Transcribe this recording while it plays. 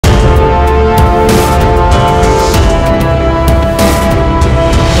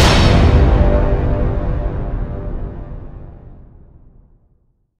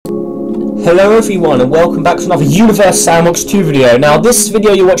Hello everyone and welcome back to another Universe Sandbox 2 video. Now this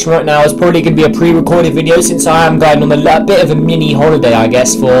video you're watching right now is probably going to be a pre-recorded video since I am going on a bit of a mini holiday I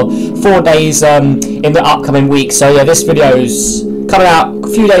guess for 4 days in the upcoming week. So yeah, this video is coming out a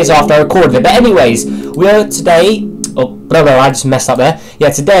few days after I recorded it. But anyways, we are today, I just messed up there. Yeah,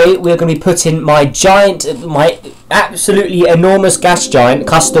 today we're going to be putting my absolutely enormous gas giant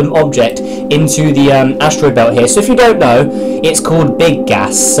custom object into the asteroid belt here. So if you don't know, it's called Big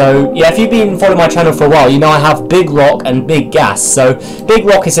Gas. So yeah, if you've been following my channel for a while, you know I have Big Rock and Big Gas. So Big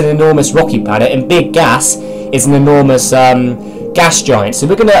Rock is an enormous rocky planet and Big Gas is an enormous gas giant. So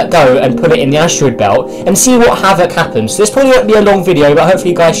we're going to go and put it in the asteroid belt and see what havoc happens. So this probably won't be a long video, but hopefully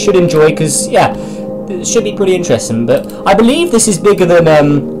you guys should enjoy because yeah, it should be pretty interesting. But I believe this is bigger than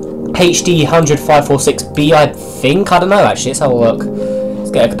HD 10546B, I think. I don't know actually. Let's have a look.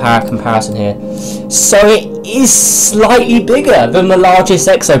 Let's get a comparison here. So it is slightly bigger than the largest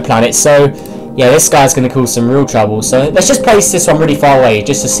exoplanet. So yeah, this guy's going to cause some real trouble. So let's just place this one really far away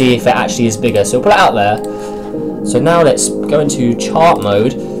just to see if it actually is bigger. So we'll put it out there. So now let's go into chart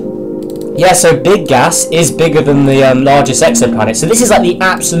mode. Yeah, so Big Gas is bigger than the largest exoplanet. So this is like the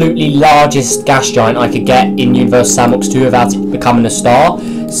absolutely largest gas giant I could get in Universe Sandbox 2 without it becoming a star.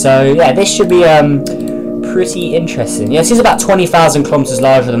 So yeah, this should be pretty interesting. Yeah, this is about 20,000 kilometers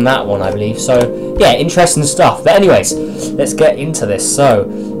larger than that one, I believe. So yeah, interesting stuff. But anyways, let's get into this. So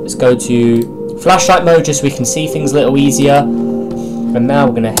let's go to flashlight mode just so we can see things a little easier. And now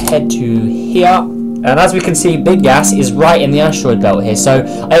we're going to head to here. And as we can see, Big Gas is right in the asteroid belt here. So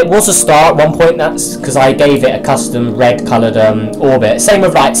it was a star at one point. That's because I gave it a custom red coloured orbit. Same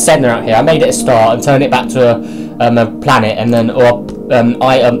with like Sedna out here. I made it a star and turned it back to a planet, and then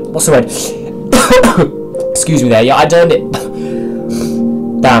what's the word? Excuse me there. Yeah, I turned it.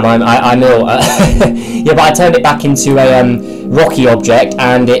 Damn, I'm ill. Yeah, but I turned it back into a rocky object,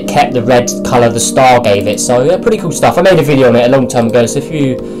 and it kept the red colour the star gave it. So yeah, pretty cool stuff. I made a video on it a long time ago. So if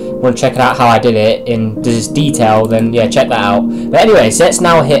you want to check out how I did it in this detail, then yeah, check that out. But anyways, let's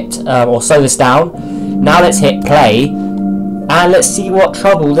now hit or slow this down. Now let's hit play and let's see what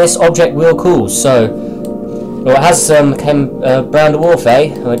trouble this object will cause. So well, it has ground dwarf,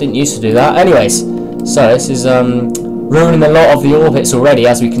 eh? Oh, I didn't used to do that. Anyways, so this is ruining a lot of the orbits already,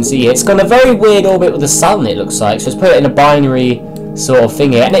 as we can see. It's got a very weird orbit with the sun, it looks like. So let's put it in a binary sort of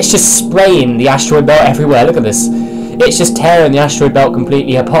thing here, and it's just spraying the asteroid belt everywhere. Look at this. It's just tearing the asteroid belt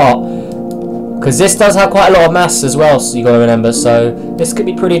completely apart, because this does have quite a lot of mass as well, so you got to remember. So this could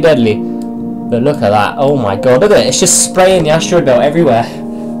be pretty deadly. But look at that! Oh my god! Look at it! It's just spraying the asteroid belt everywhere.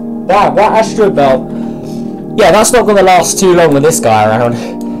 Wow, that asteroid belt. Yeah, that's not going to last too long with this guy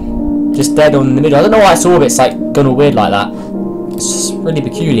around. Just dead on the middle. I don't know why its orbit's like gone all weird like that. It's just really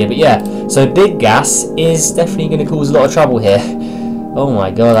peculiar. But yeah, so Big Gas is definitely going to cause a lot of trouble here. Oh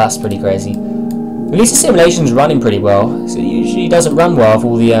my god, that's pretty crazy. At least the simulation's running pretty well. So it usually doesn't run well with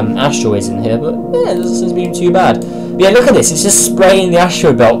all the asteroids in here, but yeah, this doesn't seem too bad. But yeah, look at this. It's just spraying the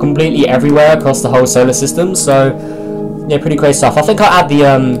asteroid belt completely everywhere across the whole solar system. So yeah, pretty crazy stuff. I think I'll add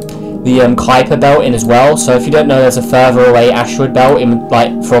the Kuiper belt in as well. So if you don't know, there's a further away asteroid belt in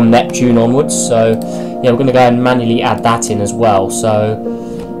like from Neptune onwards. So yeah, we're going to go and manually add that in as well. So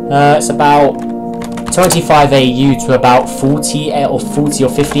it's about 25 AU to about 40 or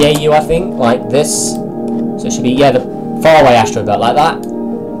 50 AU, I think, like this. So it should be, yeah, the faraway asteroid belt like that.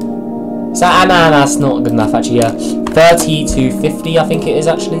 So that's not good enough actually. Yeah, 30 to 50, I think it is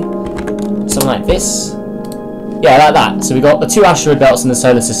actually, something like this. Yeah, like that. So we've got the two asteroid belts in the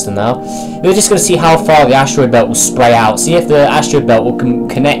solar system now. We're just going to see how far the asteroid belt will spray out. See if the asteroid belt will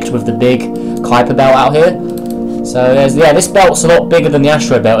connect with the big Kuiper belt out here. So yeah, this belt's a lot bigger than the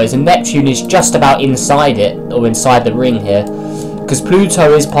asteroid belt is, and Neptune is just about inside it, or inside the ring here, because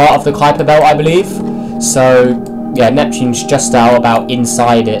Pluto is part of the Kuiper belt, I believe. So yeah, Neptune's just about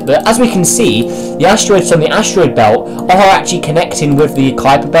inside it. But as we can see, the asteroids from the asteroid belt are actually connecting with the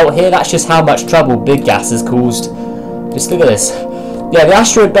Kuiper belt here. That's just how much trouble Big Gas has caused. Just look at this. Yeah, the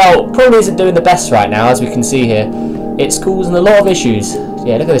asteroid belt probably isn't doing the best right now, as we can see here. It's causing a lot of issues.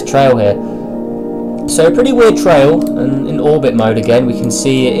 Yeah, look at this trail here. So a pretty weird trail, and in orbit mode again we can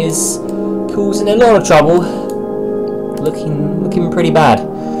see it is causing a lot of trouble. Looking pretty bad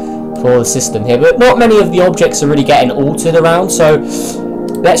for the system here, but not many of the objects are really getting altered around, so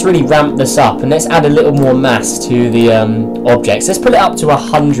let's really ramp this up and let's add a little more mass to the objects. Let's put it up to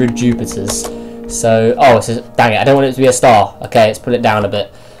 100 Jupiters. So dang it, I don't want it to be a star. Okay, let's put it down a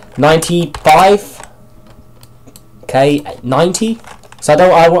bit. 95. Okay, 90. So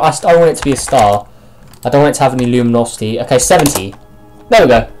I want it to be a star. I don't want it to have any luminosity. Okay, 70. There we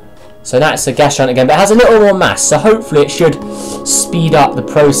go. So that's a gas giant again, but it has a little more mass, so hopefully it should speed up the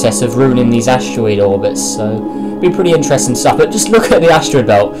process of ruining these asteroid orbits. So it'll be pretty interesting stuff. But just look at the asteroid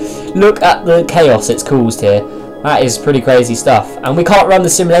belt. Look at the chaos it's caused here. That is pretty crazy stuff. And we can't run the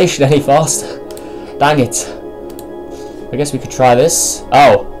simulation any faster. Dang it. I guess we could try this.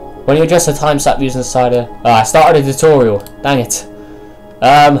 Oh, when you adjust the time step using the slider. Oh, I started a tutorial. Dang it.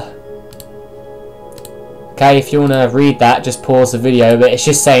 Okay, if you want to read that, just pause the video, but it's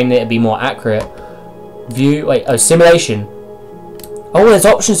just saying that it'd be more accurate. View, wait, oh, simulation. Oh, there's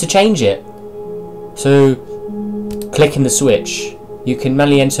options to change it. So, clicking the switch. You can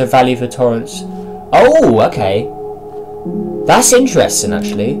manually enter a value for tolerance. Oh, okay. That's interesting,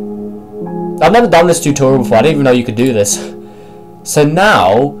 actually. I've never done this tutorial before. I didn't even know you could do this. So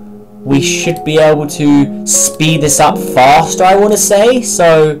now, we should be able to speed this up faster, I want to say.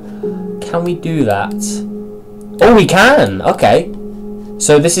 So, can we do that? Oh, we can! Okay.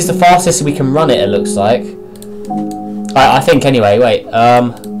 So this is the fastest we can run it, it looks like. I think anyway, wait.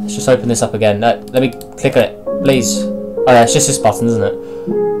 Let's just open this up again. Let me click on it, please. Oh yeah, it's just this button, isn't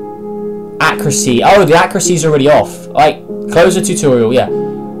it? Accuracy. Oh, the accuracy's already off. Right, close the tutorial, yeah.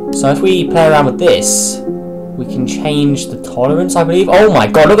 So if we play around with this, we can change the tolerance, I believe. Oh my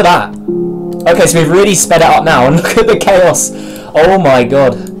god, look at that! Okay, so we've really sped it up now, and look at the chaos! Oh my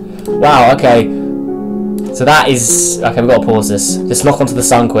god. Wow, okay. So that is... Okay, we've got to pause this. Just lock onto the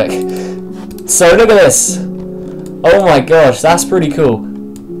sun quick. So look at this. Oh my gosh, that's pretty cool.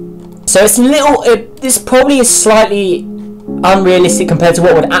 So it's a little... this probably is slightly unrealistic compared to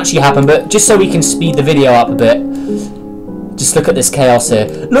what would actually happen, but just so we can speed the video up a bit. Just look at this chaos here.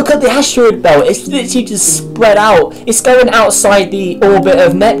 Look at the asteroid belt. It's literally just spread out. It's going outside the orbit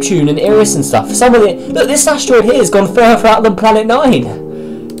of Neptune and Eris and stuff. Some of it... Look, this asteroid here has gone further out than Planet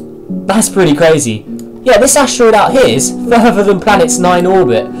 9. That's pretty crazy. Yeah, this asteroid out here is further than Planet's 9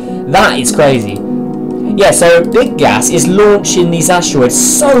 orbit. That is crazy. Yeah, so Big Gas is launching these asteroids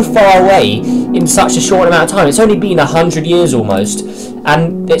so far away in such a short amount of time. It's only been 100 years almost.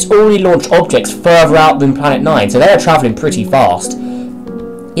 And it's already launched objects further out than Planet 9. So they're travelling pretty fast.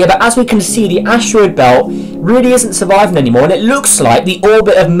 Yeah, but as we can see, the asteroid belt really isn't surviving anymore. And it looks like the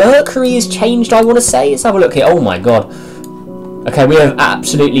orbit of Mercury has changed, I want to say. Let's have a look here. Oh my god. Okay, we have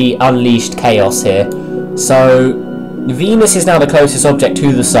absolutely unleashed chaos here. So, Venus is now the closest object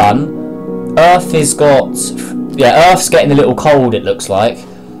to the Sun. Earth has got... Yeah, Earth's getting a little cold, it looks like.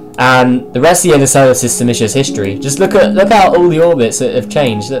 And the rest of the solar system is just history. Just look how all the orbits have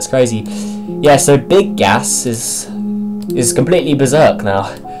changed. That's crazy. Yeah, so Big Gas is completely berserk now.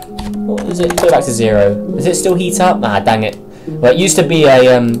 What is it? Go back to 0. Does it still heat up? Ah, dang it. Well, it used to be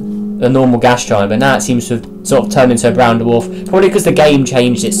a normal gas giant, but now it seems to have sort of turned into a brown dwarf. Probably because the game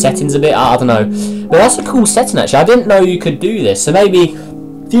changed its settings a bit. I don't know. But that's a cool setting, actually. I didn't know you could do this. So maybe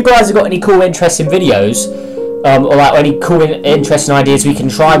if you guys have got any cool, interesting videos, or like any cool, interesting ideas we can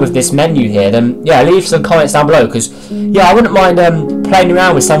try with this menu here, then yeah, leave some comments down below. Because yeah, I wouldn't mind playing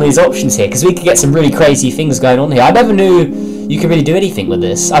around with some of these options here, because we could get some really crazy things going on here. I never knew you could really do anything with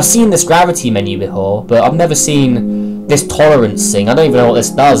this. I've seen this gravity menu before, but I've never seen this tolerance thing. I don't even know what this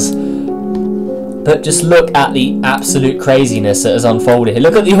does. But just look at the absolute craziness that has unfolded here.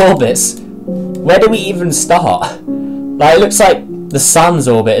 Look at the orbits. Where do we even start? Like, it looks like the sun's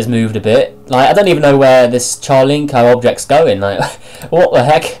orbit has moved a bit. Like, I don't even know where this Charlinko object's going. Like, what the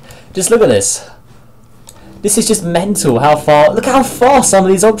heck? Just look at this. This is just mental how far... Look how far some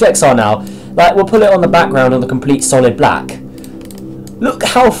of these objects are now. Like, we'll put it on the background on the complete solid black. Look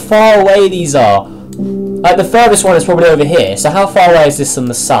how far away these are. Like, the furthest one is probably over here. So how far away is this from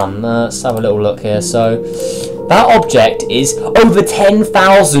the sun? Let's have a little look here. So, that object is over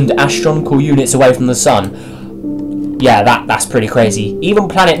 10,000 astronomical units away from the sun. Yeah, that's pretty crazy. Even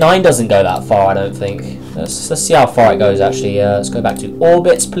Planet 9 doesn't go that far, I don't think. Let's see how far it goes, actually. Let's go back to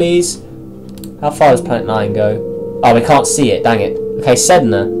orbits, please. How far does Planet 9 go? Oh, we can't see it, dang it. Okay,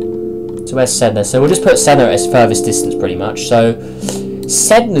 Sedna. So where's Sedna? So we'll just put Sedna at its furthest distance, pretty much. So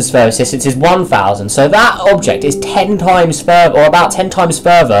Sedna's furthest distance is 1,000. So that object is 10 times further, or about 10 times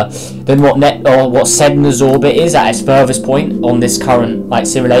further than what Sedna's orbit is at its furthest point on this current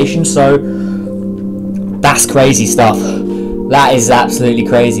simulation. So that's crazy stuff. That is absolutely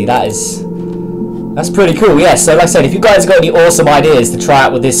crazy. That's pretty cool. Yeah. So like I said, if you guys got any awesome ideas to try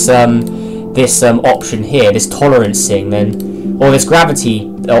out with this option here, this tolerance thing, then, or this gravity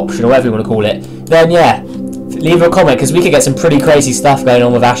option, or whatever you want to call it, then yeah, leave a comment, because we could get some pretty crazy stuff going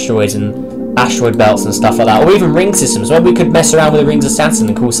on with asteroids and asteroid belts and stuff like that, or even ring systems, where we could mess around with the rings of Saturn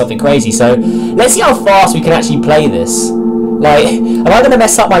and call something crazy. So let's see how fast we can actually play this. Like, am I going to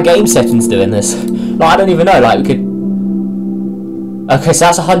mess up my game settings doing this? Like, I don't even know. Like, we could... Okay, so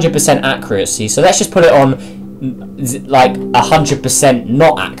that's 100% accuracy. So let's just put it on like 100%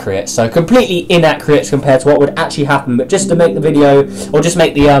 not accurate. So completely inaccurate compared to what would actually happen. But just to make the video, or just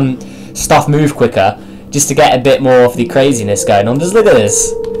make the stuff move quicker, just to get a bit more of the craziness going on. Just look at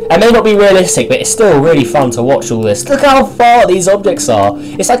this. It may not be realistic, but it's still really fun to watch all this. Look how far these objects are.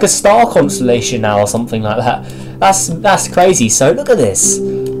 It's like a star constellation now or something like that. That's crazy. So look at this.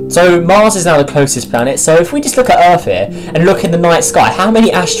 So Mars is now the closest planet. So if we just look at Earth here and look in the night sky, how many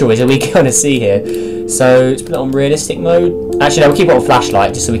asteroids are we going to see here? So let's put it on realistic mode. Actually, no, we'll keep it on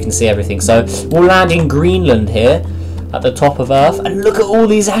flashlight just so we can see everything. So we'll land in Greenland here at the top of Earth, and look at all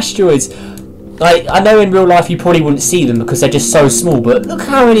these asteroids. Like, I know in real life you probably wouldn't see them because they're just so small, but look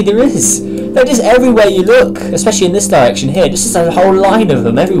how many there is. They're just everywhere you look, especially in this direction here. Just a whole line of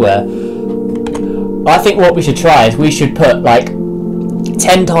them everywhere. I think what we should try is we should put like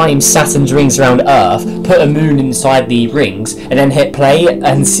 10 times Saturn's rings around Earth, put a moon inside the rings, and then hit play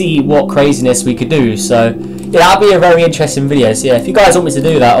and see what craziness we could do. So yeah, that'll be a very interesting video. So yeah, if you guys want me to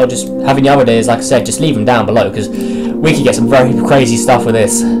do that, or just have any other ideas, like I said, just leave them down below, because we could get some very crazy stuff with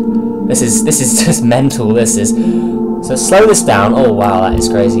this. This is just mental. This is. So slow this down. Oh wow, that is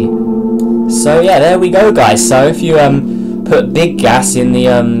crazy. So yeah, there we go, guys. So if you put big gas in the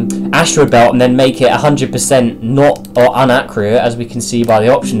asteroid belt and then make it 100% not or inaccurate, as we can see by the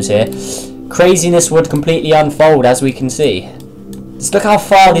options here, craziness would completely unfold, as we can see. Just look how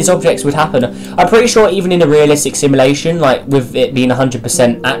far these objects would happen. I'm pretty sure even in a realistic simulation, like with it being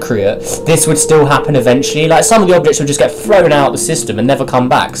 100% accurate, this would still happen eventually. Like some of the objects would just get thrown out of the system and never come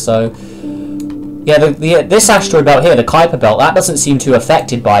back. So yeah, this asteroid belt here, the Kuiper belt, that doesn't seem too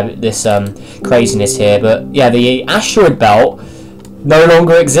affected by this craziness here. But yeah, the asteroid belt no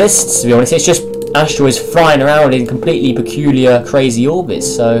longer exists, to be honest. It's just asteroids flying around in completely peculiar, crazy orbits.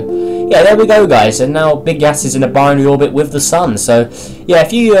 So yeah, there we go, guys. And now big gas is in a binary orbit with the sun. So yeah,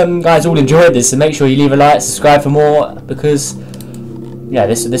 if you guys all enjoyed this, then make sure you leave a like, subscribe for more, because yeah,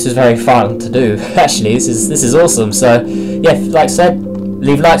 this is very fun to do. Actually, this is awesome. So yeah, like I said,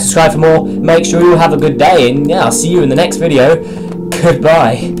 leave a like, subscribe for more. Make sure you have a good day, and yeah, I'll see you in the next video.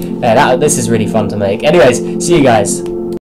 Goodbye. Yeah, this is really fun to make. Anyways, see you guys.